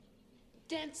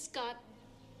Dan Scott,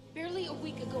 barely a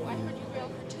week ago I heard you rail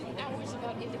for 2 hours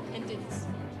about independence.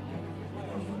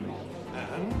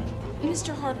 And?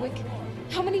 Mr. Hardwick,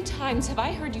 how many times have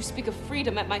I heard you speak of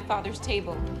freedom at my father's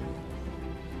table?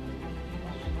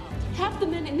 Half the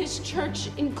men in this church,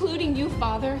 including you,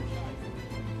 Father,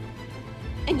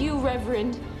 and you,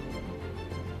 Reverend,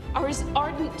 are as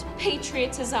ardent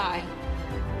patriots as I.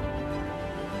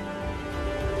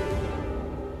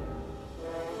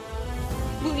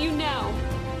 Will you now,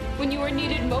 when you are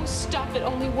needed most, stop at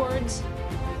only words?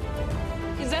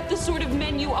 Is that the sort of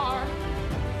men you are?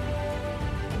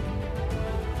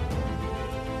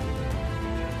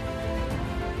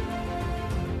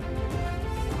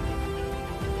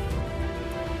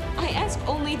 I ask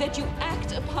only that you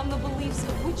act upon the beliefs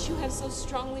of which you have so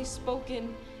strongly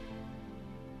spoken,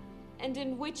 and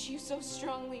in which you so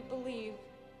strongly believe.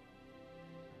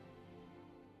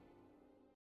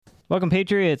 Welcome,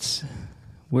 Patriots.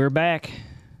 We're back.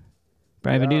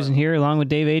 Brian Van here, along with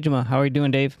Dave Agema. How are you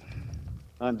doing, Dave?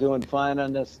 I'm doing fine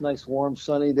on this nice, warm,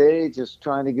 sunny day. Just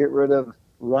trying to get rid of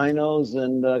rhinos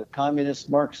and communist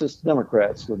Marxist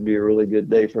Democrats would be a really good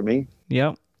day for me.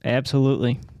 Yep,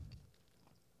 absolutely.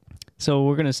 So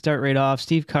we're going to start right off.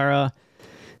 Steve Carra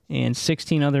and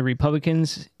 16 other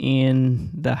Republicans in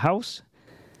the House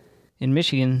in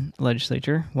Michigan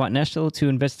legislature want Nessel to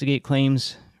investigate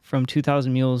claims from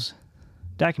 2000 Mules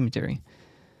documentary.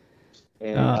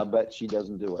 And I bet she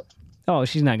doesn't do it. Oh,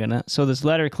 she's not going to. So this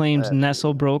letter claims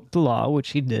Nessel broke the law, which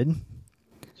she did.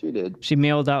 She did. She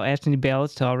mailed out absentee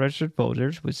ballots to all registered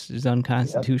voters, which is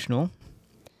unconstitutional. Yep.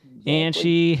 Exactly. And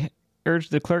she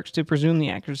urged the clerks to presume the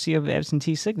accuracy of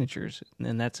absentee signatures,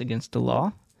 and that's against the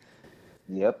law.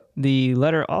 Yep. The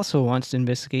letter also wants to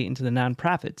investigate into the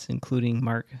nonprofits, including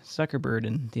Mark Zuckerberg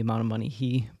and the amount of money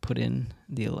he put in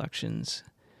the elections.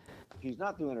 She's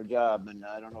not doing her job, and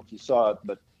I don't know if you saw it,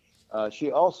 but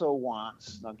she also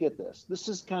wants, now get this, this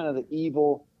is kind of the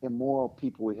evil, immoral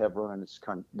people we have running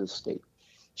this state.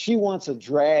 She wants a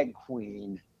drag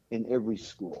queen in every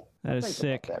school. That is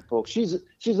sick. That, folks. She's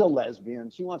a lesbian.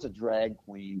 She wants a drag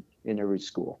queen in every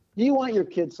school. Do you want your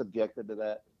kids subjected to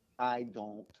that? I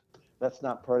don't. That's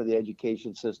not part of the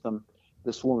education system.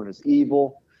 This woman is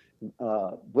evil.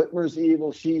 Whitmer's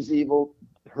evil. She's evil.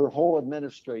 Her whole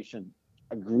administration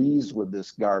agrees with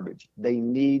this garbage. They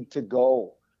need to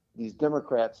go. These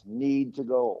Democrats need to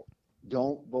go.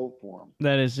 Don't vote for them.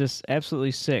 That is just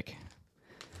absolutely sick.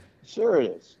 Sure it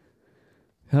is.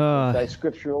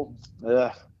 Anti-scriptural.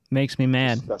 Makes me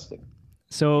mad. Disgusting.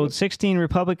 So 16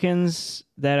 Republicans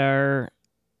that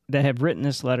have written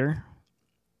this letter.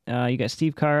 You got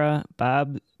Steve Carra,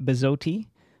 Bob Bizzotti,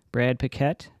 Brad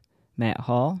Paquette, Matt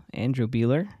Hall, Andrew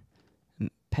Beeler,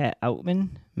 Pat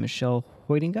Outman, Michelle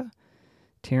Hoytinga,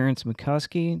 Terrence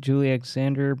McCoskey, Julie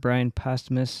Alexander, Brian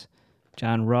Postumus,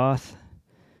 John Roth,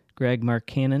 Greg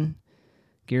Markkanen,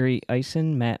 Gary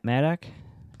Eisen, Matt Maddock,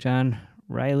 John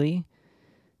Riley,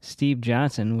 Steve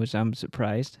Johnson, which I'm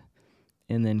surprised,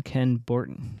 and then Ken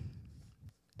Borton.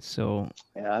 So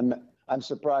yeah, I'm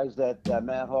surprised that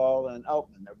Matt Hall and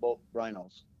Outman, they're both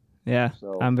rhinos. Yeah,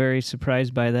 so I'm very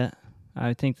surprised by that.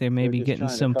 I think they may be getting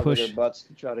some push. Their butts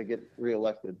to try to get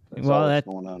reelected. That's well, all that's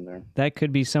going on there. That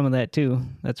could be some of that too.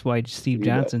 That's why Steve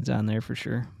Johnson's on there for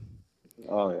sure.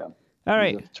 Oh yeah. All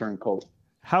right. Turncoat.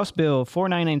 House Bill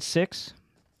 4996.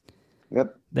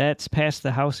 Yep. That's passed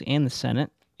the House and the Senate,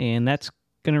 and that's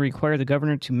going to require the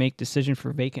governor to make decision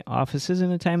for vacant offices in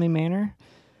a timely manner.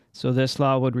 So this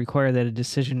law would require that a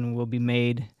decision will be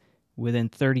made within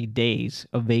 30 days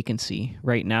of vacancy.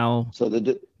 Right now, so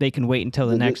they can wait until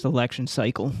the next election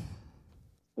cycle.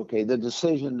 Okay, the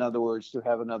decision, in other words, to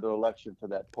have another election for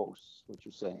that post, is what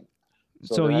you're saying.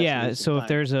 So if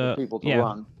there's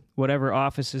whatever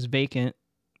office is vacant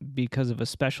because of a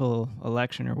special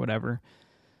election or whatever,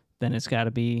 then it's got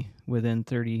to be within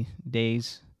 30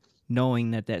 days,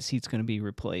 knowing that seat's going to be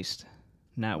replaced,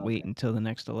 not wait until the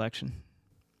next election.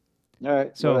 All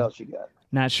right, so what else you got?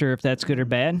 Not sure if that's good or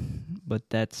bad, but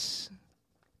that's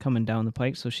coming down the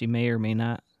pike, so she may or may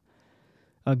not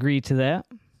agree to that.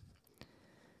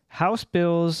 House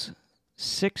Bills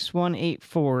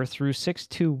 6184 through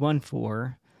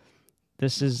 6214.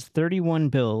 This is 31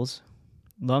 bills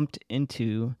lumped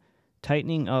into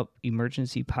tightening up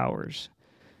emergency powers.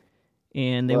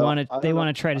 And they want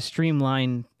to try to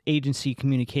streamline agency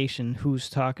communication, who's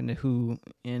talking to who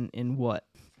and what.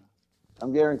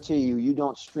 I'm guarantee you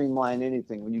don't streamline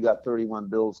anything when you got 31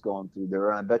 bills going through there.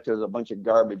 And I bet there's a bunch of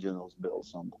garbage in those bills.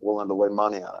 So I'm willing to lay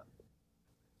money on it.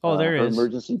 Oh, there is.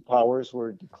 Emergency powers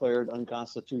were declared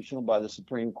unconstitutional by the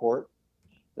Supreme Court.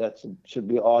 That should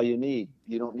be all you need.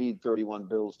 You don't need 31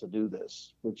 bills to do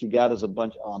this. What you got is a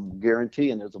bunch,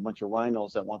 guarantee, and there's a bunch of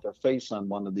rhinos that want their face on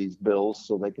one of these bills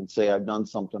so they can say, I've done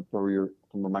something for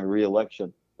my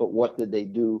reelection. But what did they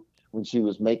do when she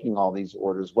was making all these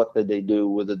orders? What did they do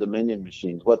with the Dominion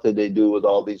machines? What did they do with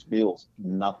all these mules?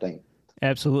 Nothing.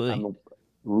 Absolutely. I'm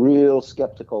real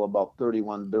skeptical about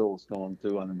 31 bills going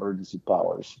through on emergency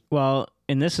powers. Well,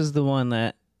 and this is the one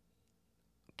that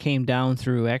came down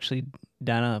through actually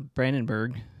Donna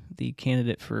Brandenburg, the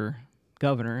candidate for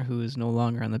governor who is no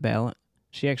longer on the ballot.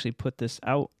 She actually put this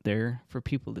out there for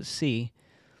people to see.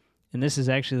 And this is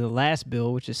actually the last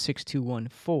bill, which is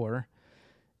 6214.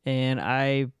 And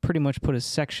I pretty much put a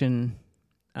section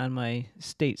on my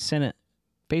state Senate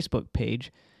Facebook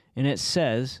page, and it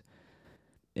says,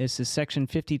 this is section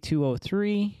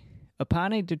 5203,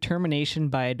 upon a determination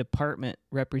by a department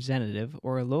representative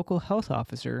or a local health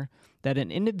officer that an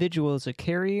individual is a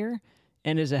carrier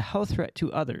and is a health threat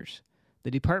to others, the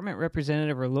department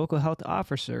representative or local health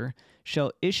officer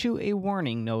shall issue a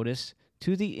warning notice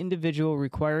to the individual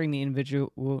requiring the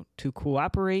individual to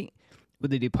cooperate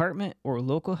with the department or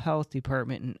local health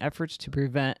department in efforts to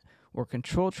prevent or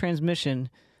control transmission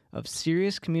of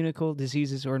serious communicable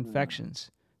diseases or infections.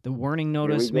 The warning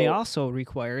notice may also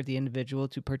require the individual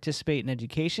to participate in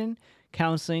education,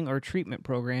 counseling, or treatment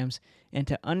programs and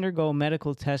to undergo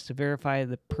medical tests to verify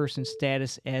the person's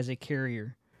status as a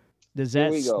carrier. Does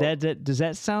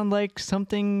that sound like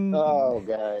something? Oh,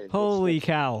 guys! Holy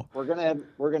cow! We're gonna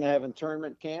have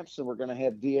internment camps, and we're gonna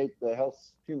have the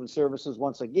Health Human Services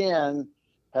once again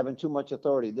having too much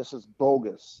authority. This is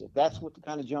bogus. If that's what the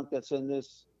kind of junk that's in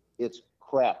this, it's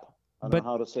crap. I don't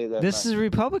know how to say that. This is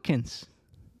Republicans.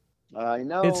 I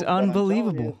know. It's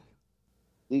unbelievable.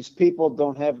 These people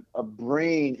don't have a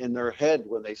brain in their head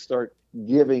when they start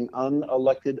giving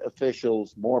unelected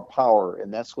officials more power,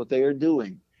 and that's what they are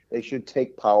doing. They should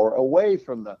take power away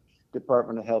from the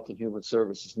Department of Health and Human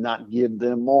Services, not give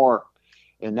them more.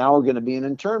 And now we're going to be in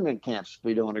internment camps if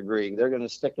we don't agree. They're going to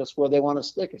stick us where they want to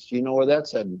stick us. You know where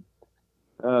that's heading.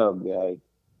 Oh, guy.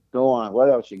 Go on. What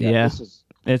else you got?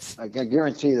 Yeah. I can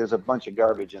guarantee there's a bunch of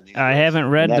garbage in these. I haven't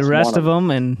read the rest of them,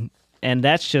 and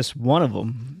that's just one of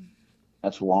them.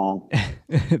 That's long.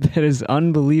 That is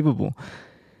unbelievable.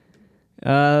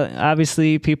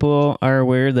 Obviously, people are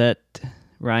aware that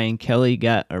Ryan Kelly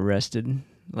got arrested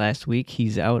last week.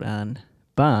 He's out on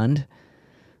bond.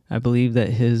 I believe that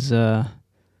his...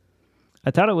 I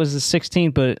thought it was the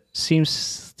 16th, but it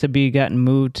seems to be gotten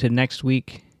moved to next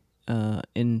week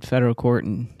in federal court,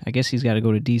 and I guess he's got to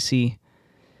go to D.C.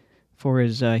 for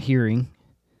his hearing.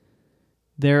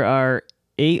 There are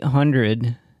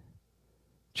 800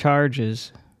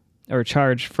 charged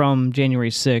from January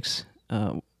 6th.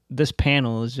 This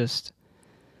panel is just...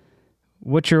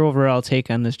 What's your overall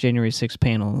take on this January 6th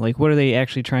panel? Like, what are they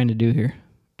actually trying to do here?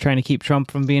 Trying to keep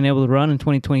Trump from being able to run in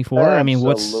 2024?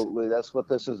 Absolutely. That's what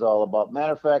this is all about.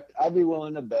 Matter of fact, I'd be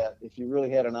willing to bet if you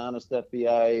really had an honest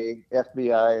FBI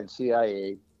and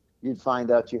CIA, you'd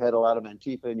find out you had a lot of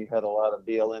Antifa and you had a lot of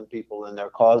BLM people in there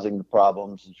causing the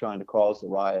problems and trying to cause the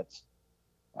riots.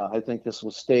 I think this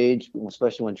was staged,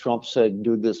 especially when Trump said,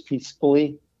 do this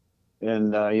peacefully.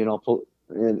 And,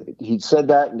 and he said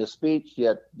that in his speech,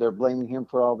 yet they're blaming him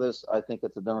for all this. I think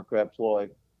it's a Democrat ploy.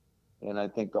 And I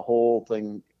think the whole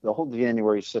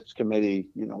January 6th committee,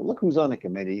 look who's on the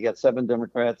committee. You got 7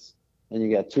 Democrats and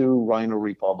you got 2 rhino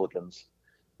Republicans.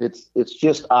 It's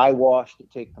just eyewash to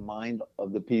take the mind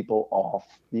of the people off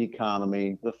the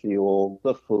economy, the fuel,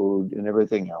 the food, and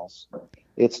everything else.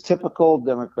 It's typical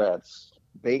Democrats,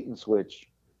 bait and switch.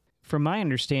 From my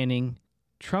understanding,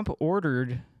 Trump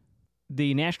ordered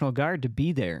the National Guard to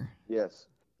be there. Yes.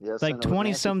 Like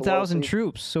 20-some thousand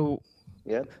troops. So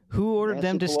who ordered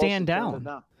them to stand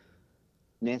down?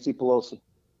 Nancy Pelosi.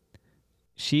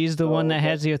 She's the one that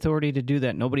has the authority to do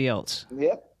that. Nobody else.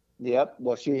 Yep.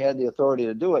 Well, she had the authority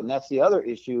to do it. And that's the other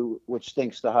issue, which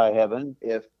stinks to high heaven.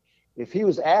 If he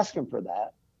was asking for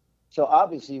that, so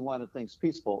obviously he wanted things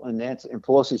peaceful. And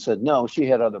Pelosi said no, she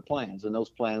had other plans. And those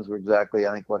plans were exactly,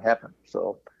 I think, what happened.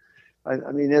 So,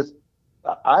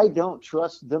 I don't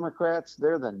trust Democrats.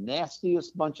 They're the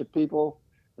nastiest bunch of people.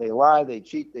 They lie, they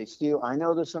cheat, they steal. I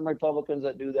know there's some Republicans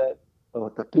that do that,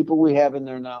 but the people we have in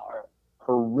there now are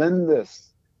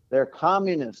horrendous. They're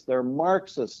communists. They're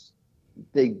Marxists.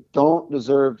 They don't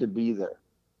deserve to be there.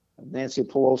 Nancy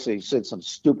Pelosi said some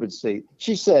stupid state.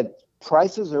 She said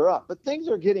prices are up, but things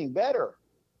are getting better.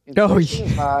 Inflation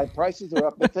is high, prices are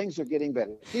up, but things are getting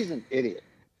better. She's an idiot.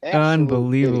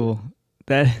 Unbelievable.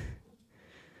 Idiot.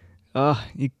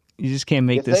 You just can't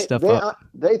make this stuff up.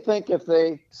 They think if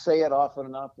they say it often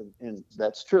enough, and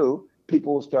that's true,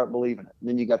 people will start believing it. And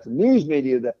then you got the news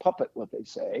media that puppet what they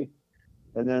say,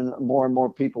 and then more and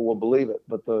more people will believe it.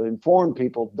 But the informed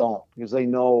people don't, because they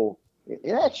know.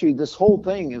 Actually, this whole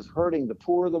thing is hurting the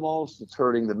poor the most. It's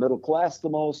hurting the middle class the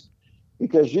most,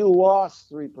 because you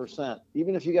lost 3%.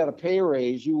 Even if you got a pay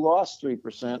raise, you lost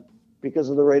 3% because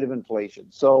of the rate of inflation.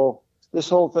 So this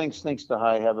whole thing stinks to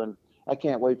high heaven. I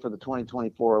can't wait for the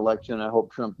 2024 election. I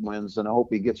hope Trump wins, and I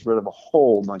hope he gets rid of a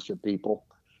whole bunch of people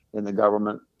in the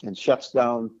government and shuts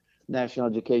down National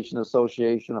Education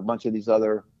Association, a bunch of these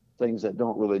other things that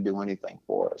don't really do anything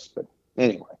for us. But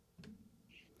anyway,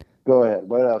 go ahead.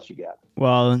 What else you got?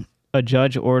 Well, a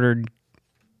judge ordered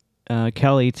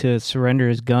Kelly to surrender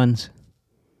his guns.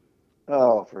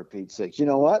 Oh, for Pete's sakes. You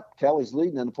know what? Kelly's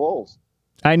leading in the polls.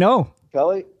 I know.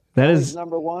 Kelly's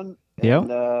number one. Yep.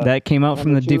 That came out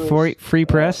from the Detroit Free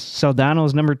Press.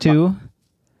 Saldano's number 2.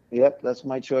 Yep, that's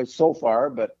my choice so far.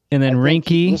 But and then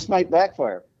Rinke. This might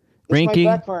backfire. This might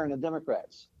backfire on the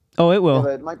Democrats. Oh, it will.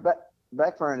 Yeah, it might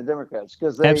backfire on the Democrats,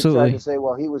 because they tried to say,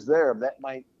 well, he was there. That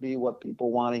might be what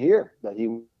people want to hear, that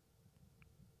he.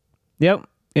 Yep.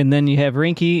 And then you have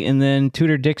Rinke, and then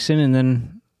Tudor Dixon, and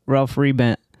then Ralph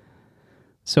Rebent.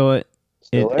 So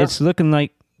it's looking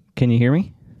like. Can you hear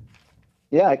me?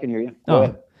 Yeah, I can hear you. Go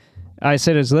ahead. I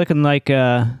said it's looking like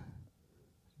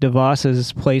DeVos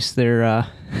has placed their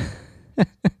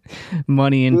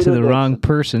money into Tudor the wrong Dixon.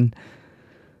 person.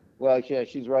 Well, yeah,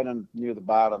 she's right near the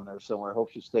bottom there somewhere. Hope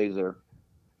she stays there.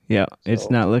 Yeah, it's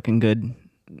not looking good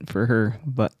for her,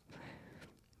 but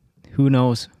who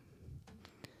knows?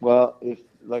 Well,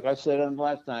 like I said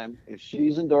last time, if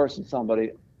she's endorsing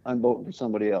somebody, I'm voting for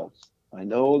somebody else. I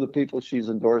know the people she's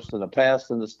endorsed in the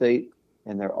past in the state,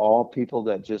 and they're all people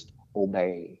that just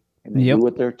obey, and they do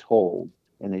what they're told,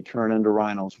 and they turn into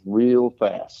rhinos real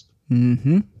fast.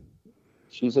 Mm-hmm.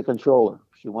 She's a controller.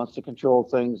 She wants to control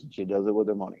things, and she does it with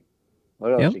her money.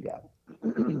 What else you got?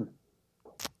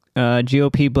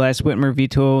 GOP blasts Whitmer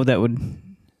veto that would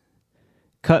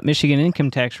cut Michigan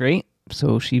income tax rate,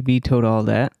 so she vetoed all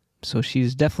that. So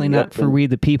she's definitely not for we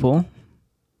the people.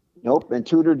 Nope. And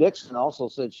Tudor Dixon also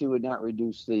said she would not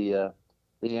reduce the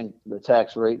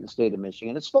tax rate in the state of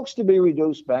Michigan. It's supposed to be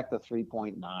reduced back to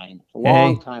 3.9 a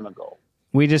long time ago.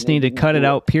 We just need to cut it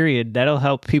out, period. That'll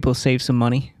help people save some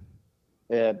money.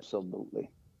 Absolutely.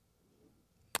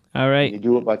 All right. And you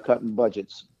do it by cutting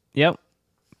budgets. Yep.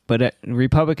 But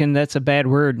Republican, that's a bad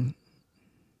word.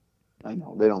 I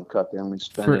know. They don't cut. They only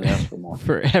spend and ask for more.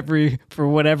 For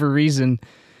whatever reason,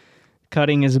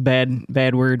 cutting is a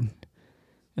bad word.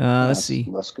 Let's see.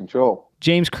 Less control.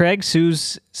 James Craig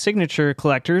sues signature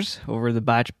collectors over the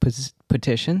botched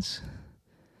petitions.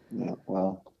 Yeah,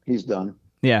 well, he's done.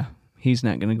 Yeah, he's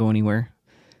not going to go anywhere.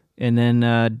 And then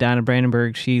Donna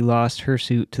Brandenburg, she lost her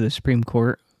suit to the Supreme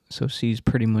Court, so she's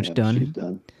pretty much done. She's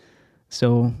done.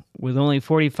 So with only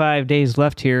 45 days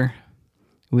left here,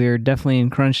 we're definitely in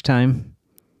crunch time.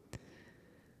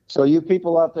 So you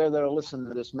people out there that are listening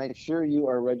to this, make sure you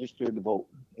are registered to vote.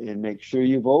 And make sure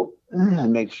you vote.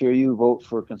 And make sure you vote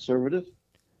for conservative.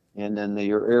 And then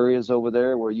your areas over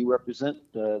there where you represent,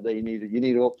 you need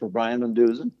to vote for Brian Van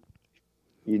Dusen.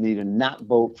 You need to not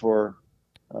vote for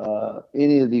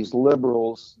any of these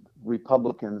liberals,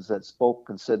 Republicans that spoke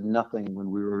and said nothing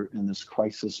when we were in this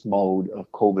crisis mode of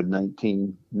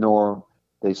COVID-19, nor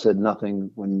they said nothing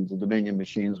when the Dominion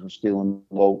machines were stealing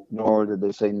vote, nor did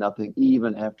they say nothing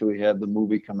even after we had the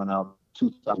movie coming out,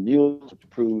 2000 Mules, which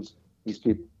proves these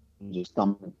people just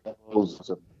dumping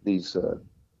thousands of these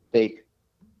fake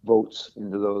votes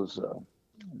into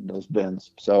those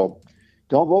bins. So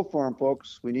don't vote for them,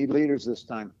 folks. We need leaders this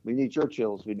time. We need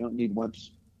Churchills. We don't need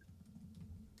wimps.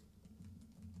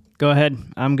 Go ahead.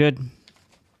 I'm good.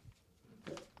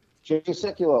 Jay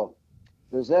Sekulow,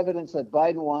 there's evidence that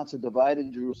Biden wants a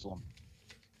divided Jerusalem.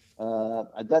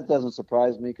 That doesn't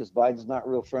surprise me because Biden's not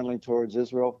real friendly towards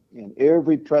Israel. And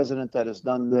every president that has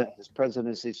done that, his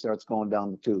presidency starts going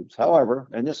down the tubes. However,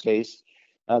 in this case,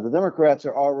 the Democrats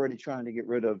are already trying to get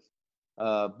rid of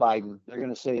Biden. They're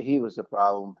going to say he was the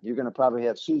problem. You're going to probably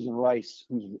have Susan Rice,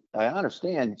 who I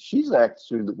understand she's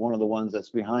actually one of the ones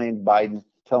that's behind Biden,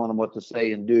 telling him what to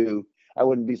say and do. I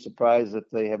wouldn't be surprised if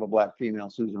they have a black female,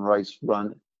 Susan Rice,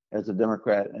 run as a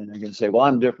Democrat, and they're going to say, well,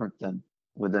 I'm different than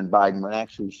Biden, when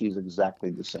actually she's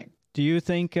exactly the same. Do you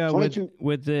think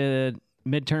with the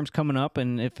midterms coming up,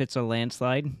 and if it's a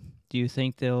landslide, do you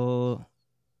think they'll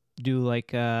do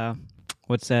like,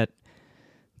 what's that,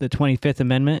 the 25th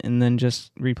Amendment, and then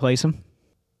just replace them?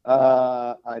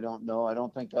 I don't know. I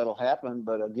don't think that'll happen.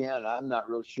 But again, I'm not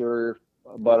real sure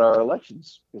about our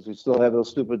elections because we still have those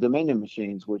stupid Dominion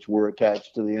machines, which were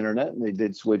attached to the internet, and they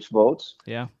did switch votes.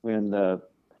 Yeah. And,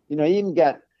 you even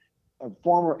got A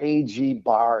former AG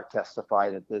Barr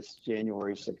testified at this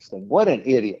January 6th thing. What an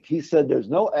idiot. He said there's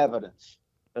no evidence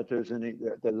that there's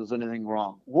anything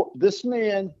wrong. This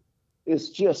man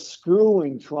is just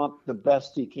screwing Trump the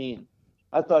best he can.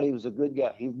 I thought he was a good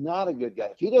guy. He's not a good guy.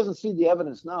 If he doesn't see the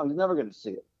evidence now, he's never going to see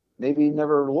it. Maybe he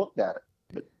never looked at it.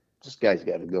 But this guy's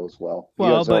got to go as well.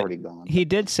 He's already gone. He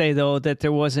did say, though, that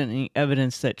there wasn't any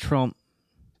evidence that Trump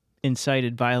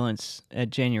incited violence at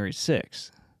January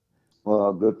 6th.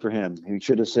 Well, good for him. He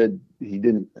should have said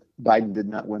Biden did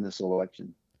not win this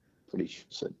election. Pretty sure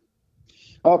said.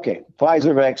 Okay,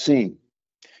 Pfizer vaccine.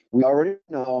 We already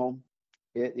know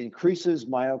it increases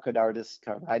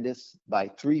myocarditis by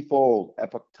threefold.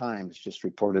 Epoch Times just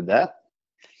reported that.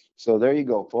 So there you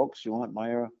go, folks. You want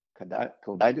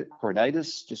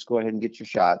myocarditis? Just go ahead and get your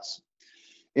shots.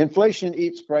 Inflation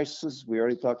eats prices. We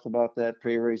already talked about that.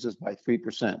 Pay raises by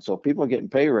 3%. So people are getting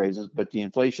pay raises, but the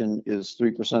inflation is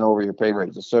 3% over your pay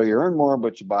raises. So you earn more,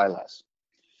 but you buy less.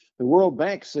 The World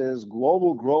Bank says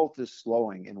global growth is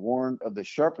slowing and warned of the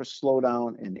sharpest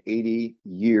slowdown in 80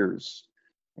 years.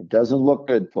 It doesn't look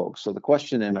good, folks. So the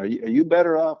question is, are you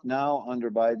better off now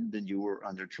under Biden than you were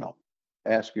under Trump?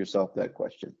 Ask yourself that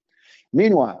question.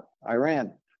 Meanwhile,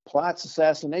 Iran plots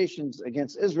assassinations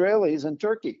against Israelis and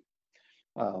Turkey.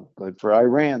 Good for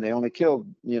Iran. They only killed,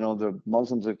 the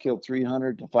Muslims have killed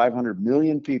 300 to 500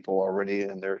 million people already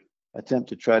in their attempt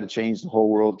to try to change the whole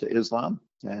world to Islam.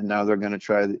 And now they're going to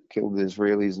try to kill the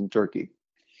Israelis in Turkey.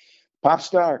 Pop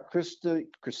star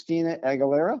Christina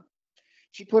Aguilera,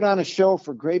 she put on a show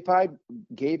for Gay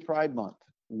Pride Month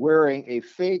wearing a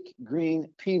fake green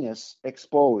penis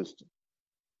exposed.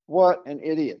 What an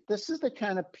idiot. This is the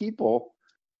kind of people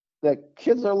that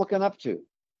kids are looking up to.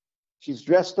 She's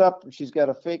dressed up and she's got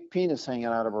a fake penis hanging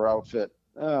out of her outfit.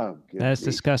 Oh, good That's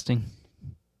grief. disgusting.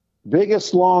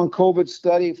 Biggest long COVID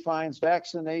study finds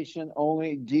vaccination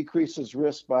only decreases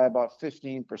risk by about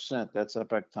 15%. That's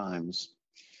Epoch Times.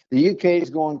 The UK is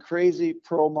going crazy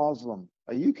pro-Muslim.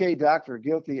 A UK doctor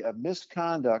guilty of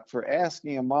misconduct for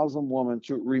asking a Muslim woman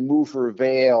to remove her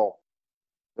veil.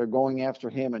 They're going after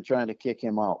him and trying to kick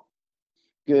him out.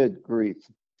 Good grief.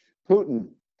 Putin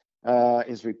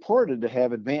is reported to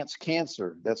have advanced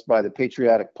cancer. That's by the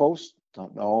Patriotic Post.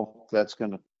 Don't know if that's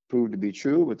going to prove to be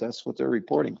true, but that's what they're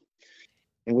reporting.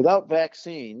 And without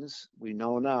vaccines, we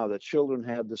know now that children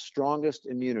have the strongest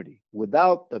immunity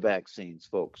without the vaccines,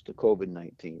 folks, to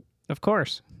COVID-19. Of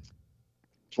course.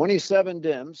 27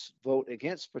 Dems vote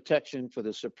against protection for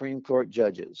the Supreme Court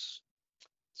judges.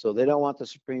 So they don't want the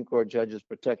Supreme Court judges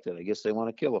protected. I guess they want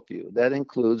to kill a few. That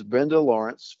includes Brenda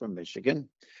Lawrence from Michigan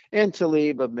and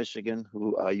Tlaib of Michigan,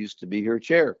 who used to be her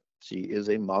chair. She is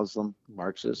a Muslim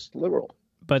Marxist liberal.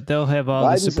 But they'll have all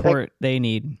the support they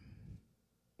need.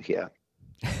 Yeah.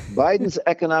 Biden's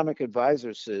economic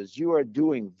advisor says you are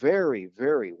doing very,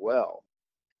 very well.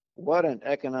 What an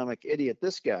economic idiot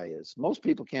this guy is. Most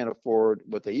people can't afford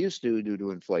what they used to due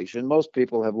to inflation. Most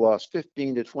people have lost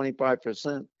 15 to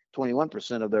 25%.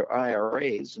 21% of their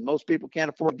IRAs, and most people can't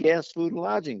afford gas, food, and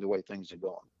lodging the way things are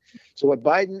going. So what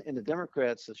Biden and the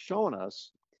Democrats have shown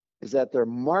us is that their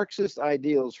Marxist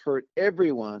ideals hurt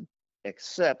everyone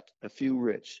except a few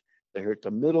rich. They hurt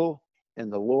the middle and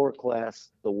the lower class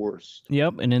the worst.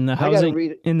 Yep, and in the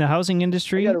housing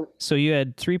industry, so you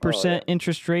had 3%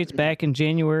 interest rates back in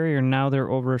January, and now they're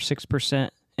over 6%,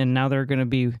 and now they're going to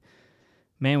be, with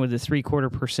the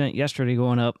 0.75% yesterday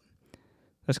going up.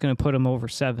 That's going to put them over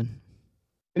 7.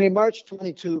 In a March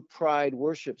 22 Pride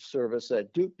worship service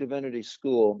at Duke Divinity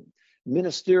School,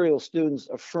 ministerial students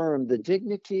affirmed the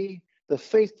dignity, the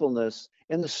faithfulness,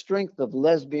 and the strength of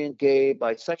lesbian, gay,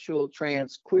 bisexual,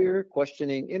 trans, queer,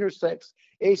 questioning, intersex,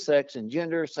 asex, and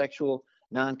gender, sexual,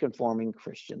 non-conforming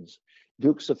Christians.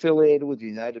 Duke's affiliated with the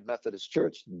United Methodist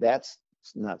Church. That's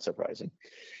not surprising.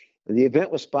 The event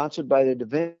was sponsored by the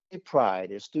Divinity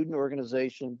Pride, a student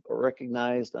organization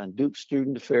recognized on Duke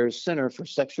Student Affairs Center for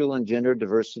Sexual and Gender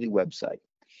Diversity website.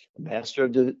 The Master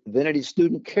of Divinity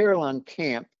student Carolyn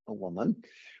Camp, a woman,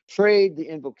 prayed the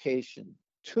invocation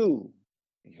to,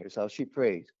 and here's how she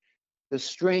prayed, the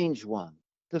strange one,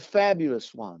 the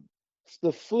fabulous one,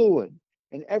 the fluid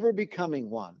and ever-becoming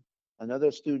one.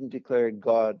 Another student declared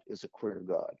God is a queer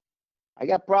God. I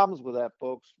got problems with that,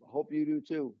 folks. I hope you do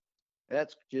too.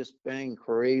 That's just bang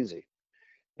crazy.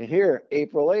 And here,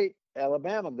 April 8th,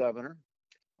 Alabama Governor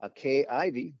Kay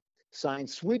Ivey signed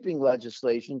sweeping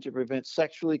legislation to prevent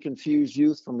sexually confused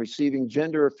youth from receiving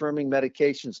gender-affirming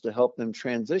medications to help them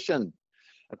transition.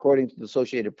 According to the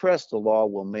Associated Press, the law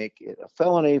will make it a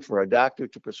felony for a doctor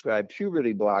to prescribe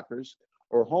puberty blockers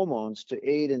or hormones to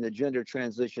aid in the gender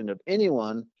transition of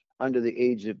anyone under the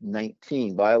age of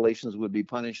 19. Violations would be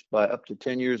punished by up to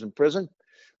 10 years in prison.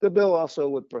 The bill also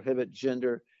would prohibit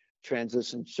gender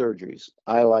transition surgeries.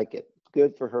 I like it.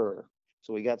 Good for her.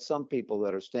 So we got some people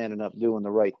that are standing up doing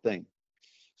the right thing.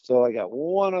 So I got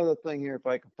one other thing here if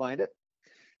I can find it.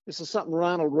 This is something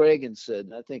Ronald Reagan said,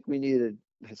 and I think we needed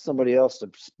somebody else to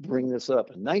bring this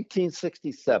up. In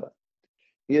 1967,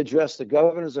 he addressed the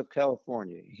governors of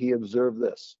California. He observed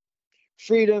this: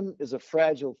 freedom is a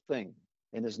fragile thing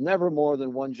and is never more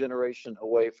than one generation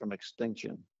away from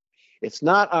extinction. It's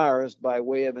not ours by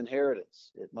way of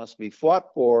inheritance. It must be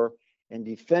fought for and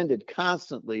defended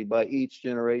constantly by each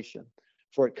generation,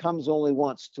 for it comes only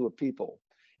once to a people.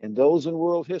 And those in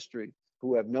world history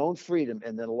who have known freedom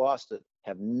and then lost it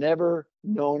have never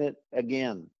known it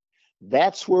again.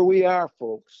 That's where we are,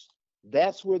 folks.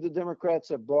 That's where the Democrats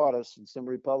have brought us, and some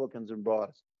Republicans have brought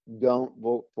us. Don't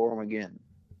vote for them again.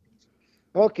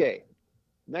 Okay,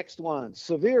 next one.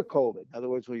 Severe COVID, in other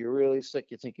words, when you're really sick,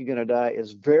 you think you're going to die,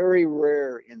 is very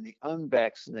rare in the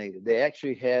unvaccinated. They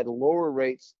actually had lower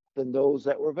rates than those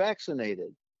that were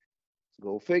vaccinated.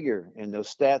 Go figure. And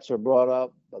those stats are brought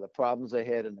up by the problems they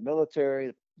had in the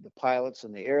military, the pilots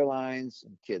and the airlines,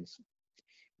 and kids.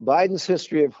 Biden's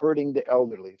history of hurting the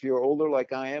elderly. If you're older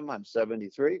like I am, I'm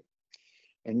 73.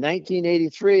 In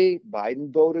 1983,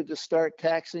 Biden voted to start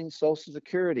taxing Social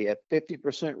Security at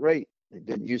 50% rate. It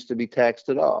didn't used to be taxed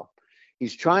at all.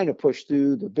 He's trying to push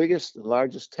through the biggest and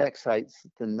largest tax hikes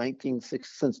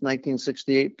since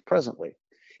 1968 presently.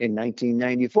 In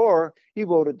 1994, he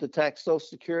voted to tax Social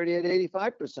Security at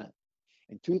 85%.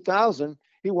 In 2000,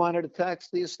 he wanted to tax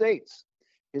the estates.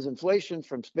 His inflation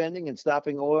from spending and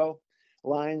stopping oil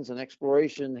lines and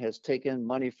exploration has taken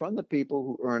money from the people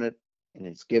who earn it, and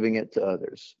it's giving it to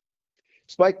others.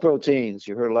 Spike proteins,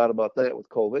 you heard a lot about that with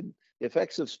COVID. The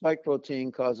effects of spike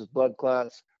protein causes blood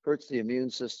clots, hurts the immune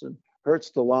system,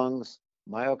 hurts the lungs,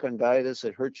 myocarditis,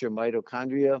 it hurts your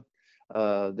mitochondria.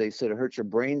 They said it hurts your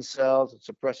brain cells, it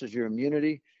suppresses your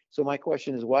immunity. So my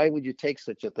question is, why would you take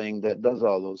such a thing that does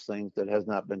all those things that has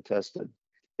not been tested?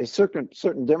 A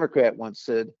certain Democrat once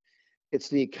said, it's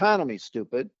the economy,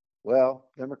 stupid. Well,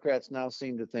 Democrats now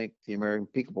seem to think the American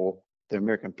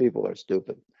people are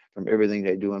stupid from everything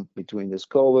they do in between this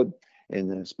COVID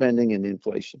and the spending and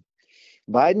inflation.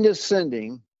 Biden is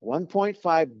sending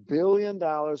 $1.5 billion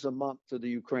a month to the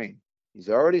Ukraine. He's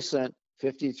already sent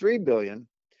 $53 billion,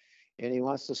 and he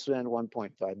wants to spend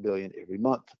 $1.5 billion every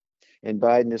month. And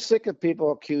Biden is sick of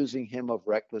people accusing him of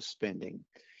reckless spending.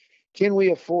 Can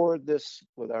we afford this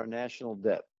with our national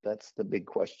debt? That's the big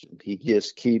question. He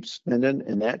just keeps spending,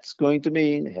 and that's going to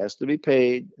mean it has to be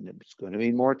paid, and it's going to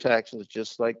mean more taxes,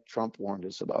 just like Trump warned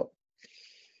us about.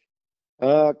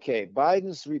 Okay,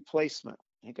 Biden's replacement.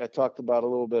 I think I talked about a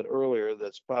little bit earlier.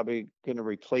 That's probably going to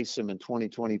replace him in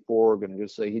 2024. Going to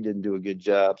say he didn't do a good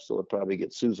job, so they'll probably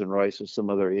get Susan Rice or some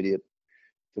other idiot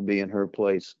to be in her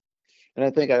place. And I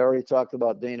think I already talked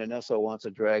about Dana Nessel wants a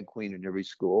drag queen in every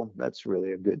school. That's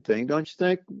really a good thing, don't you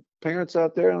think? Parents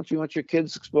out there, don't you want your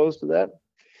kids exposed to that?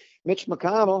 Mitch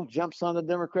McConnell jumps on the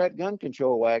Democrat gun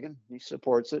control wagon. He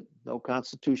supports it. No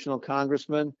constitutional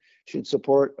congressman should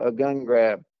support a gun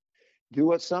grab. Do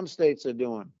what some states are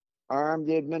doing. Arm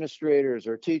the administrators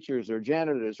or teachers or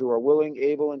janitors who are willing,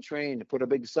 able, and trained to put a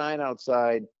big sign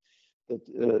outside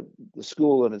the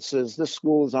school, and it says this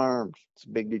school is armed. It's a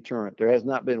big deterrent. There has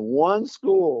not been one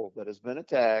school that has been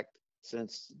attacked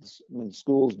since when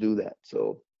schools do that.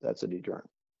 So that's a deterrent.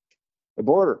 The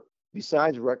border,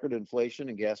 besides record inflation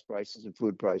and gas prices and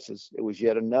food prices, it was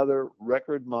yet another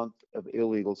record month of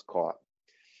illegals caught.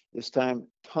 This time,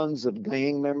 tons of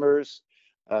gang members,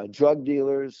 drug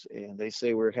dealers, and they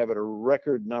say we're having a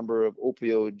record number of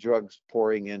opioid drugs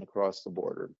pouring in across the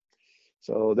border.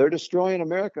 So they're destroying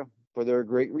America for their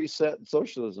great reset and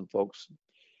socialism, folks.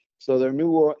 So their new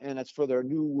world, and it's for their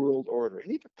new world order. And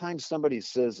every time somebody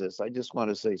says this, I just want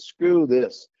to say, screw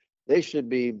this. They should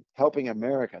be helping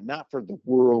America, not for the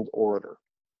world order.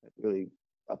 It really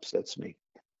upsets me.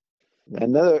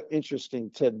 Another interesting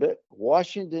tidbit,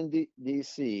 Washington,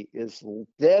 D.C. is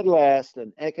dead last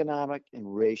in economic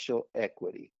and racial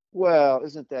equity. Well,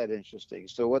 isn't that interesting?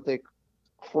 So what they're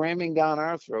cramming down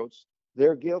our throats,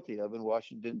 they're guilty of in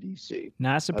Washington, D.C.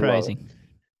 Not surprising.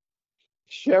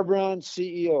 Chevron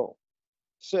CEO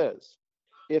says,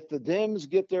 if the Dems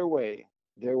get their way,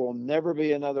 there will never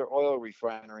be another oil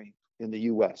refinery in the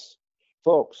U.S.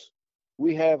 Folks,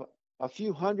 we have a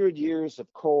few hundred years of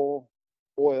coal,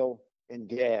 oil, and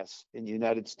gas in the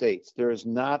United States. There is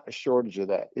not a shortage of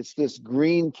that. It's this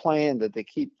green plan that they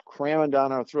keep cramming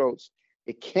down our throats.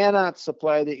 It cannot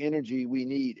supply the energy we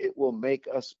need. It will make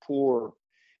us poor.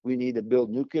 We need to build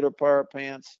nuclear power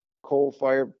plants,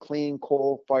 clean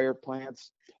coal fire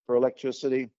plants for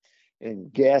electricity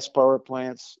and gas power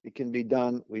plants. It can be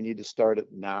done. We need to start it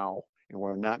now. And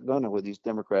we're not going to with these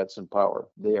Democrats in power.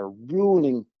 They are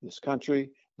ruining this country.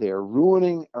 They are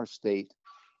ruining our state.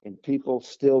 And people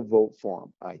still vote for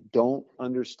them. I don't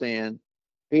understand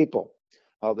people,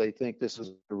 how they think this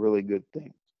is a really good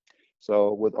thing.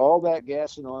 So with all that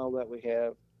gas and oil that we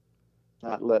have,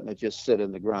 not letting it just sit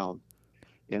in the ground.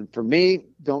 And for me,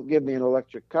 don't give me an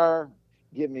electric car.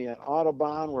 Give me an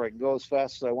Autobahn where I can go as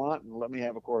fast as I want, and let me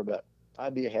have a Corvette.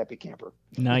 I'd be a happy camper.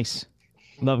 Nice.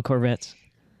 Love Corvettes.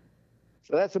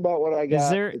 So that's about what I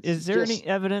got. Is there any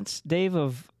evidence, Dave,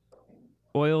 of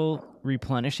oil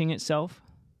replenishing itself?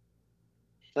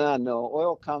 No.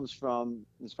 Oil comes from,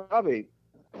 it's probably,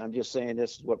 I'm just saying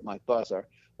this is what my thoughts are.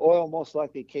 Oil most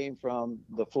likely came from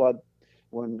the flood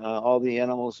when all the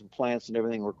animals and plants and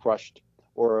everything were crushed,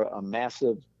 or a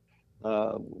massive,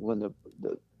 when the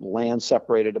land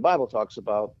separated. The Bible talks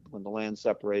about when the land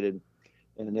separated,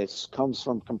 and this comes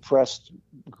from compressed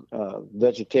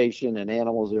vegetation and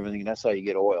animals and everything, and that's how you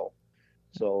get oil.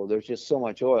 So there's just so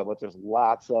much oil, but there's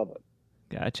lots of it.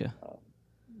 Gotcha.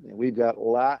 We've got a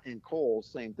lot in coal,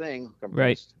 same thing, Right.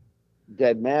 compressed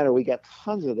dead matter. We got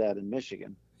tons of that in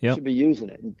Michigan. Yep. Should be using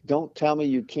it. And don't tell me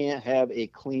you can't have a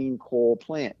clean coal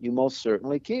plant. You most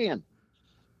certainly can.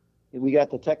 We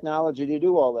got the technology to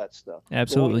do all that stuff.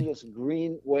 Absolutely. Going this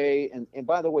green way. And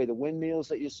by the way, the windmills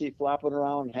that you see flopping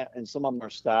around, and some of them are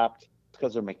stopped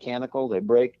because they're mechanical, they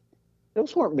break.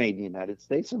 Those weren't made in the United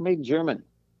States. They're made in Germany.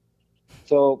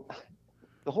 So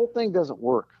the whole thing doesn't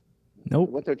work. Nope.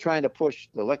 What they're trying to push,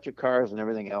 the electric cars and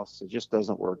everything else, it just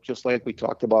doesn't work. Just like we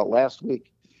talked about last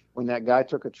week when that guy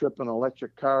took a trip in an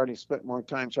electric car and he spent more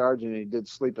time charging than he did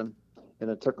sleeping. And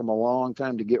it took him a long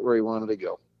time to get where he wanted to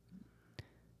go.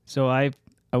 So I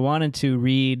wanted to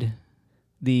read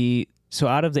so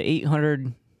out of the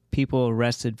 800 people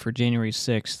arrested for January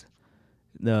 6th,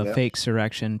 the fake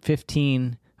insurrection,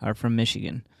 15 are from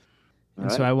Michigan.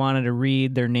 And so I wanted to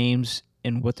read their names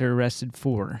and what they're arrested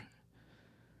for.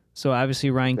 So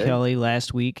obviously Ryan Kelly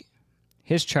last week,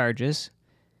 his charges: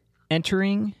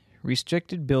 entering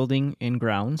restricted building and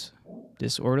grounds,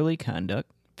 disorderly conduct,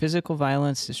 physical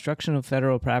violence, destruction of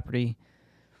federal property,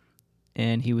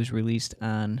 and he was released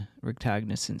on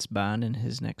recognizance bond, and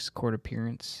his next court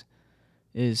appearance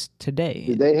is today.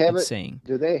 Did they have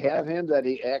Do they have him that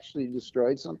he actually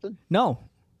destroyed something? No.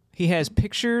 He has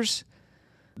pictures.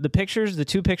 The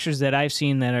two pictures that I've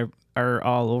seen that are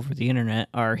all over the internet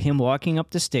are him walking up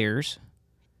the stairs,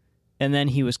 and then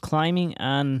he was climbing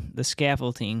on the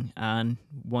scaffolding on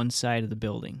one side of the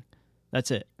building.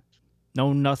 That's it.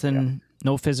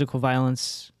 No physical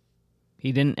violence.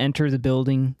 He didn't enter the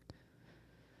building.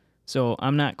 So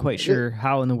I'm not quite sure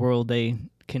how in the world they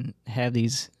can have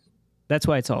these. That's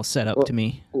why it's all set up to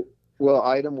me. Well,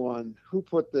 item one, who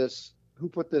put this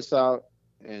out,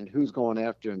 and who's going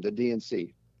after him? The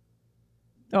DNC.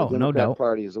 Oh, the no doubt.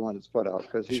 Party is the one that's put out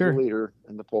because he's the leader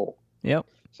in the poll. Yep.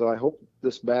 So I hope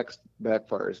this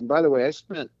backfires. And by the way, I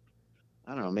spent,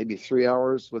 I don't know, maybe 3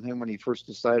 hours with him when he first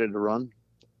decided to run.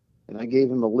 And I gave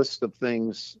him a list of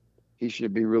things he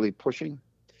should be really pushing.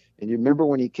 And you remember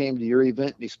when he came to your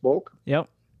event and he spoke? Yep.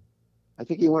 I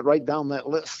think he went right down that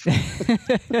list.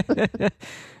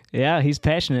 Yeah, he's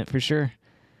passionate for sure.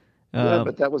 Yeah,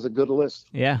 but that was a good list.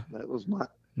 Yeah. That was my...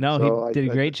 No, so he did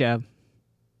a great job.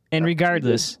 And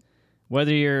regardless,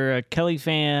 whether you're a Kelly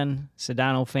fan,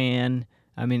 Sedano fan,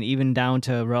 I mean, even down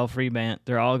to Ralph Rebant,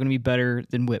 they're all going to be better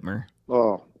than Whitmer.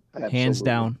 Oh, absolutely. Hands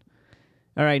down.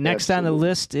 All right, next on the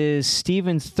list is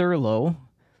Stephen Thurlow.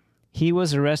 He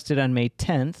was arrested on May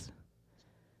 10th.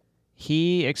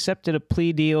 He accepted a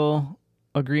plea deal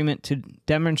agreement to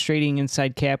demonstrating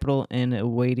inside Capitol and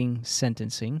awaiting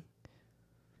sentencing.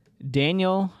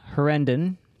 Daniel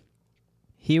Herendon.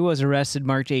 He was arrested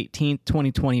March 18th,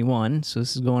 2021, so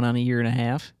this is going on a year and a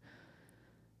half.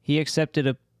 He accepted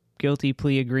a guilty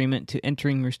plea agreement to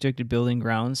entering restricted building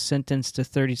grounds, sentenced to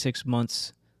 36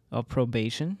 months of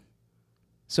probation.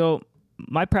 So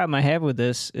my problem I have with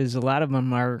this is a lot of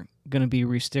them are going to be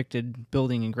restricted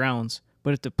building and grounds,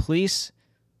 but if the police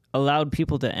allowed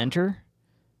people to enter,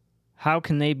 how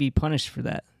can they be punished for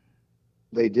that?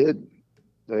 They did.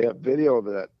 They have video of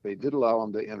that. They did allow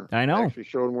them to enter. I know. They actually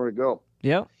showed them where to go.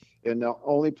 Yep. And the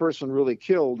only person really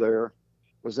killed there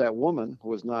was that woman who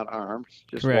was not armed,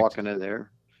 just Correct. walking in there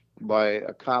by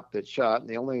a cop that shot. And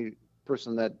the only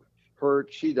person that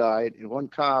hurt, she died. And one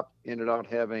cop ended up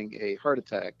having a heart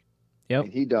attack. Yep.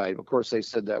 And he died. Of course, they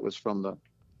said that was from the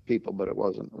people, but it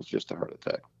wasn't. It was just a heart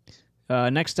attack.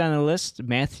 Next on the list,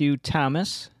 Matthew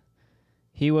Thomas.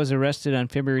 He was arrested on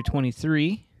February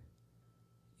 23.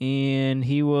 And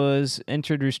he was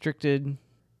entered restricted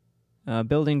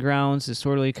building grounds,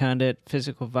 disorderly conduct,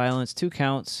 physical violence, 2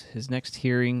 counts. His next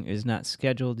hearing is not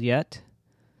scheduled yet.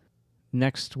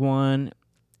 Next one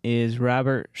is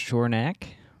Robert Shornack.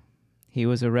 He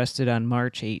was arrested on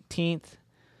March 18th,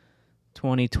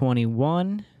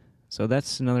 2021. So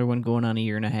that's another one going on a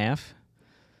year and a half.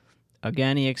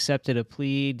 Again, he accepted a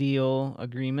plea deal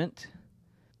agreement,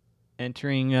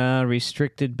 entering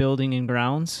restricted building and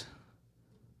grounds.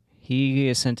 He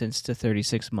is sentenced to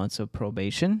 36 months of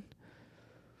probation.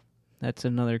 That's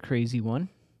another crazy one.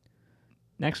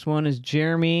 Next one is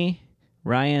Jeremy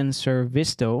Ryan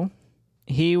Servisto.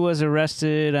 He was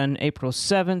arrested on April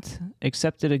 7th,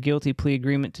 accepted a guilty plea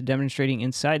agreement to demonstrating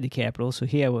inside the Capitol, so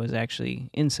he was actually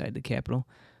inside the Capitol.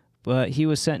 But he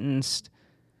was sentenced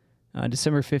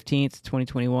December 15th,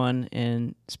 2021,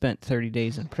 and spent 30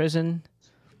 days in prison.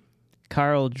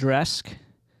 Carl Dresk,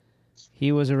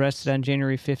 he was arrested on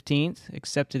January 15th,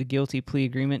 accepted a guilty plea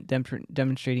agreement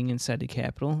demonstrating inside the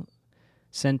Capitol,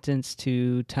 sentenced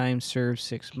to time served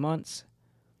 6 months.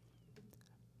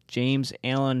 James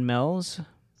Allen Mells,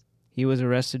 he was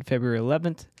arrested February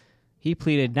 11th. He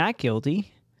pleaded not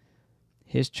guilty.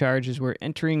 His charges were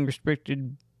entering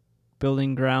restricted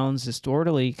building grounds,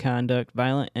 disorderly conduct,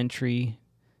 violent entry,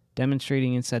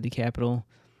 demonstrating inside the Capitol.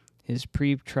 His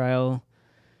pre-trial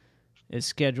is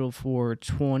scheduled for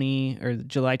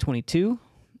July 22.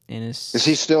 And is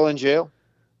he still in jail?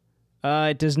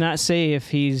 It does not say if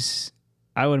he's.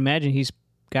 I would imagine he's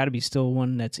got to be still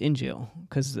one that's in jail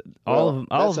because all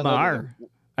of them are.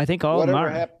 I think all of them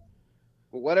are.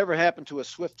 Whatever happened to a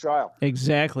swift trial?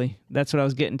 Exactly. That's what I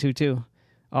was getting to too.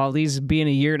 All these being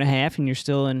a year and a half and you're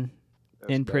still in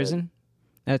prison.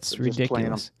 That's they're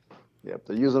ridiculous. Yep,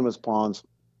 they're using them as pawns.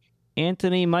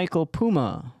 Anthony Michael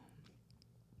Puma.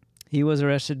 He was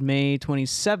arrested May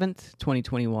 27th,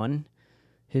 2021.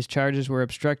 His charges were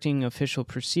obstructing official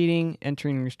proceeding,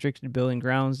 entering restricted building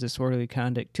grounds, disorderly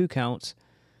conduct, 2 counts,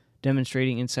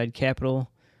 demonstrating inside Capitol,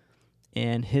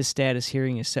 and his status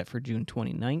hearing is set for June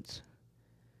 29th.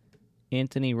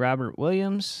 Anthony Robert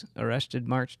Williams, arrested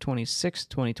March 26,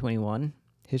 2021.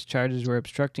 His charges were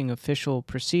obstructing official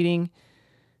proceeding,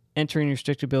 entering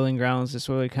restricted building grounds,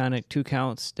 disorderly conduct, 2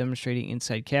 counts, demonstrating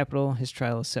inside Capitol. His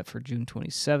trial is set for June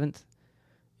 27th.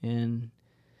 And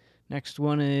next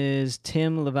one is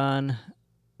Tim Levon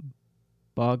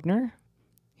Bogner.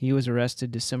 He was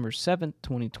arrested December 7th,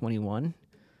 2021.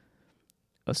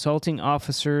 Assaulting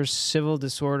officers, civil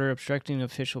disorder, obstructing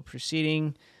official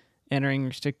proceeding, entering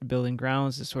restricted building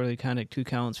grounds, disorderly conduct, 2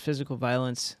 counts, physical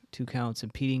violence, 2 counts,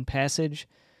 impeding passage.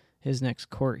 His next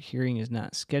court hearing is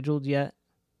not scheduled yet.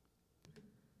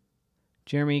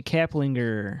 Jeremy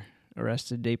Kaplinger,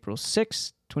 arrested April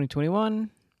 6, 2021.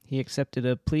 He accepted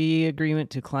a plea agreement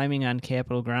to climbing on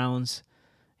Capitol grounds.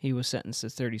 He was sentenced to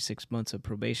 36 months of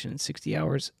probation and 60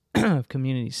 hours of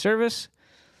community service.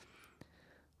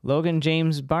 Logan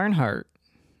James Barnhart.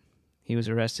 He was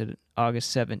arrested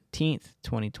August 17th,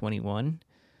 2021.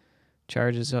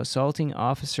 Charges assaulting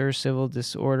officer, civil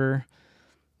disorder,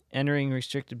 entering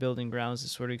restricted building grounds,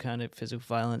 disorderly conduct, physical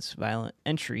violence, violent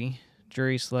entry.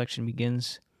 Jury selection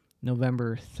begins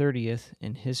November 30th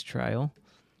in his trial.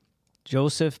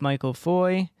 Joseph Michael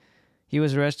Foy. He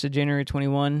was arrested January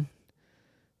 21,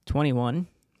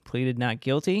 pleaded not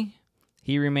guilty.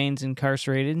 He remains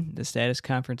incarcerated. The status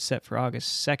conference set for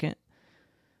August 2nd.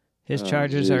 His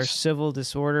charges are civil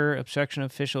disorder, obstruction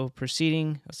of official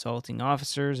proceeding, assaulting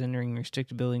officers, entering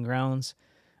restricted building grounds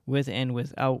with and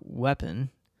without weapon.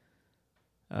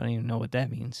 I don't even know what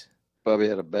that means. Probably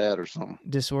had a bat or something.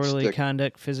 Disorderly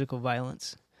conduct, physical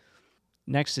violence.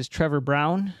 Next is Trevor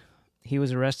Brown. He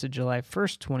was arrested July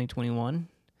 1st, 2021.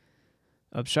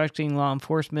 Obstructing law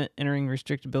enforcement, entering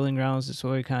restricted building grounds,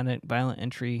 disorderly conduct, violent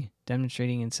entry,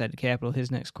 demonstrating inside the Capitol. His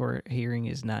next court hearing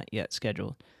is not yet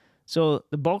scheduled. So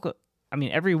the bulk of,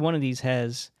 every one of these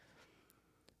has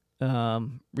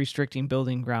restricting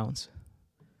building grounds.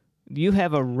 You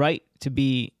have a right to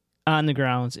be on the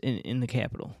grounds in the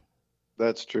Capitol.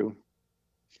 That's true.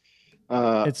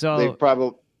 It's all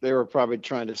they were probably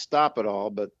trying to stop it all,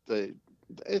 but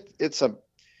it's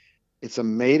a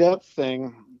made up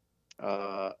thing.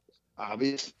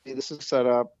 Obviously, this is set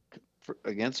up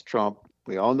against Trump.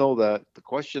 We all know that. The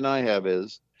question I have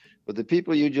is, with the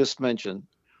people you just mentioned,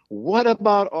 what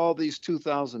about all these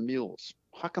 2,000 mules?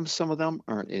 How come some of them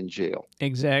aren't in jail?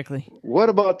 Exactly. What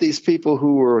about these people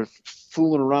who were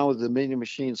fooling around with the mini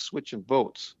machines switching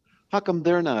votes? How come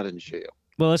they're not in jail?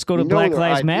 Well, let's go to Black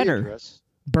Lives Matter.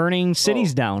 Burning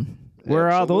cities down. Where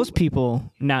are all those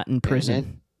people not in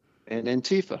prison? And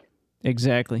Antifa.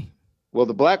 Exactly. Well,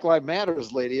 the Black Lives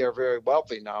Matters lady are very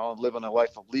wealthy now and living a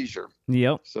life of leisure.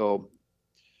 Yep. So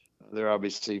they're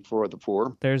obviously for the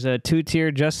poor. There's a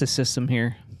two-tier justice system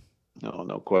here.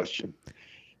 No question.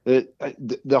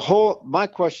 My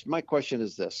question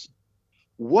is this: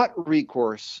 what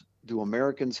recourse do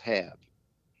Americans have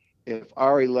if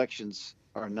our elections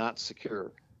are not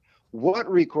secure? What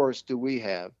recourse do we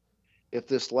have if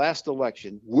this last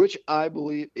election, which I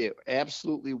believe it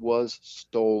absolutely was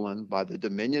stolen by the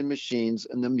Dominion machines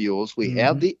and the Mules, we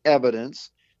have the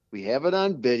evidence, we have it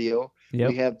on video,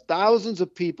 we have thousands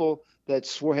of people that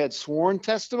had sworn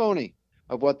testimony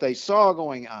of what they saw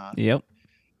going on. Yep.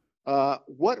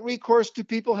 What recourse do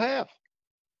people have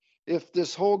if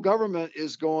this whole government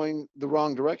is going the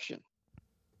wrong direction?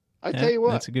 I tell you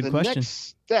what, that's a good the question.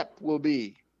 next step will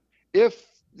be if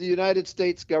the United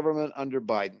States government under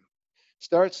Biden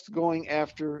starts going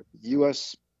after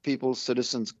U.S. people's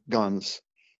citizens' guns,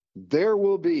 there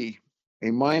will be a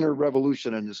minor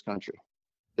revolution in this country.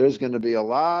 There's going to be a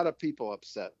lot of people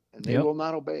upset, and they will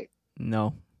not obey.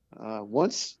 No.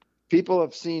 Once people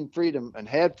have seen freedom and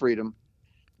had freedom,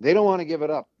 they don't want to give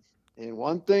it up. And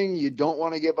one thing you don't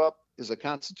want to give up is a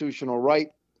constitutional right.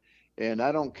 And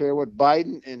I don't care what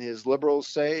Biden and his liberals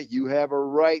say, you have a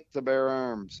right to bear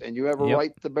arms, and you have a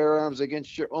right to bear arms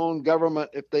against your own government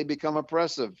if they become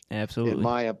oppressive. Absolutely. In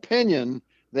my opinion,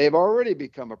 they've already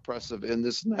become oppressive in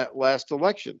this last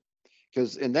election,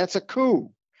 and that's a coup.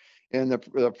 And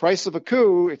the price of a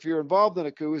coup, if you're involved in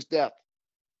a coup, is death.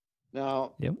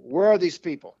 Now, where are these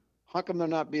people? How come they're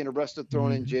not being arrested,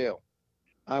 thrown in jail?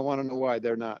 I want to know why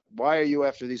they're not. Why are you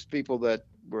after these people that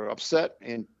were upset?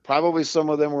 And probably some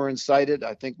of them were incited,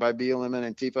 I think, by BLM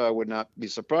and Antifa. I would not be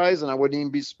surprised, and I wouldn't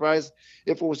even be surprised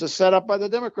if it was a setup by the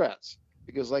Democrats.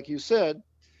 Because like you said,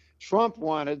 Trump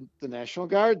wanted the National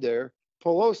Guard there.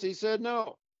 Pelosi said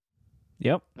no.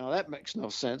 Yep. Now that makes no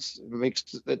sense.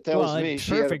 It tells me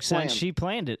she had a perfect plan. sense. She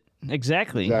planned it.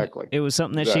 Exactly. Exactly. It was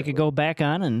something that she could go back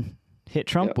on and hit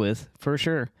Trump with, for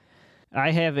sure.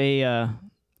 I have a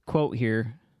quote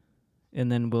here,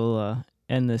 and then we'll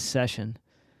end this session.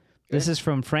 Okay. This is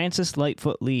from Francis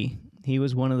Lightfoot Lee. He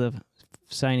was one of the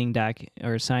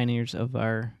signers of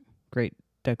our great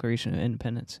Declaration of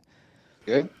Independence.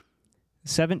 Okay.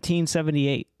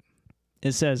 1778.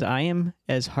 It says, "I am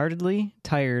as heartily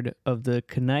tired of the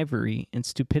connivery and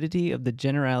stupidity of the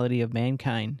generality of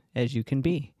mankind as you can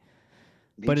be.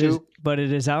 But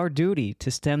it is our duty to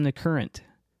stem the current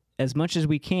as much as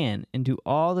we can and do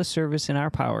all the service in our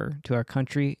power to our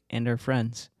country and our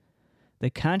friends.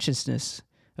 The consciousness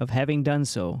of having done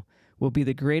so will be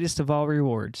the greatest of all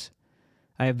rewards.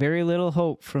 I have very little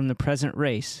hope from the present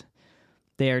race.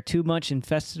 They are too much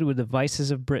infested with the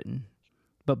vices of Britain.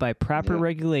 But by proper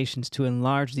regulations to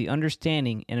enlarge the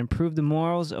understanding and improve the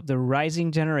morals of the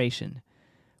rising generation,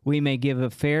 we may give a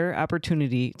fair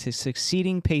opportunity to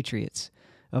succeeding patriots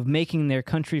of making their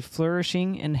country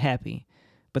flourishing and happy.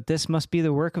 But this must be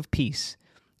the work of peace.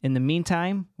 In the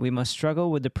meantime, we must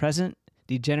struggle with the present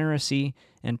degeneracy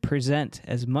and present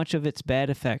as much of its bad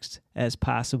effects as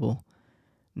possible."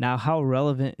 Now, how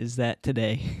relevant is that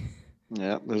today?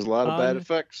 Yeah, there's a lot of bad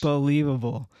effects.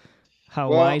 Unbelievable. How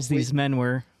wise these men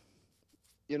were.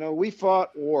 You know, we fought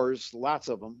wars, lots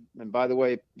of them. And by the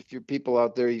way, if you're people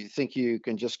out there, you think you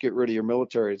can just get rid of your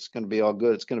military, it's going to be all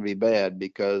good. It's going to be bad,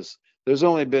 because there's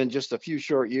only been just a few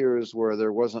short years where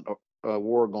there wasn't a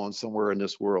war going somewhere in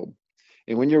this world.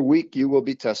 And when you're weak, you will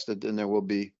be tested, and there will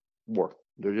be war.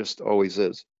 There just always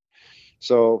is.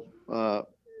 So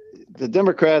the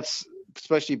Democrats,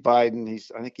 especially Biden,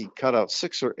 I think he cut out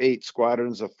 6 or 8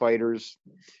 squadrons of fighters.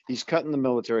 He's cutting the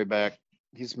military back.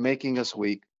 He's making us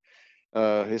weak.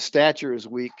 His stature is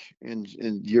weak in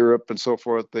Europe and so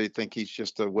forth. They think he's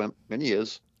just a wimp, and he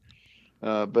is.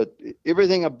 But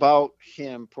everything about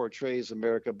him portrays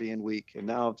America being weak. And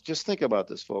now just think about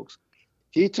this, folks.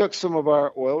 He took some of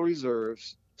our oil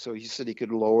reserves, so he said he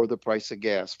could lower the price of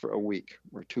gas for a week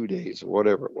or 2 days or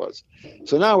whatever it was.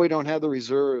 So now we don't have the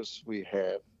reserves we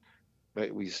have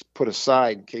that we put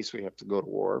aside in case we have to go to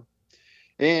war.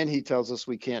 And he tells us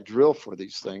we can't drill for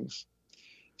these things.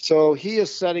 So he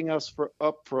is setting us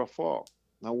up for a fall.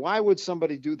 Now, why would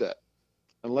somebody do that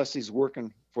unless he's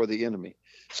working for the enemy?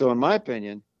 So in my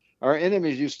opinion, our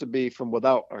enemies used to be from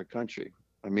without our country.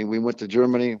 I mean, we went to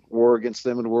Germany, war against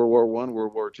them in World War I,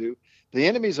 World War II. The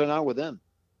enemies are now within.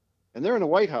 And they're in the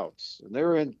White House, and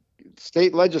they're in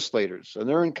state legislators, and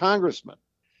they're in congressmen.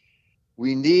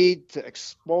 We need to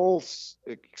expel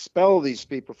these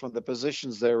people from the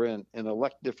positions they're in and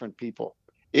elect different people.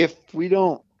 If we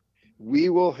don't, we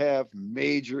will have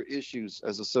major issues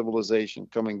as a civilization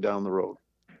coming down the road.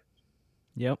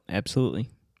 Yep, absolutely.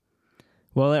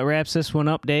 Well, that wraps this one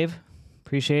up, Dave.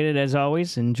 Appreciate it as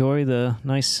always. Enjoy the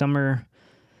nice summer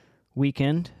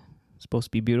weekend. It's supposed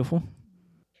to be beautiful.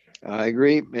 I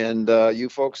agree. And you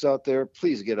folks out there,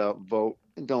 please get out and vote.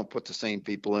 And don't put the same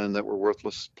people in that were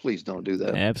worthless. Please don't do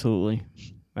that. Absolutely.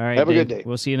 All right, Have a Dave. good day.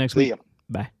 We'll see you next See week. ya.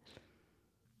 Bye.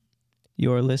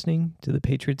 You're listening to the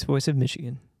Patriots Voice of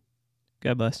Michigan.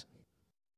 God bless.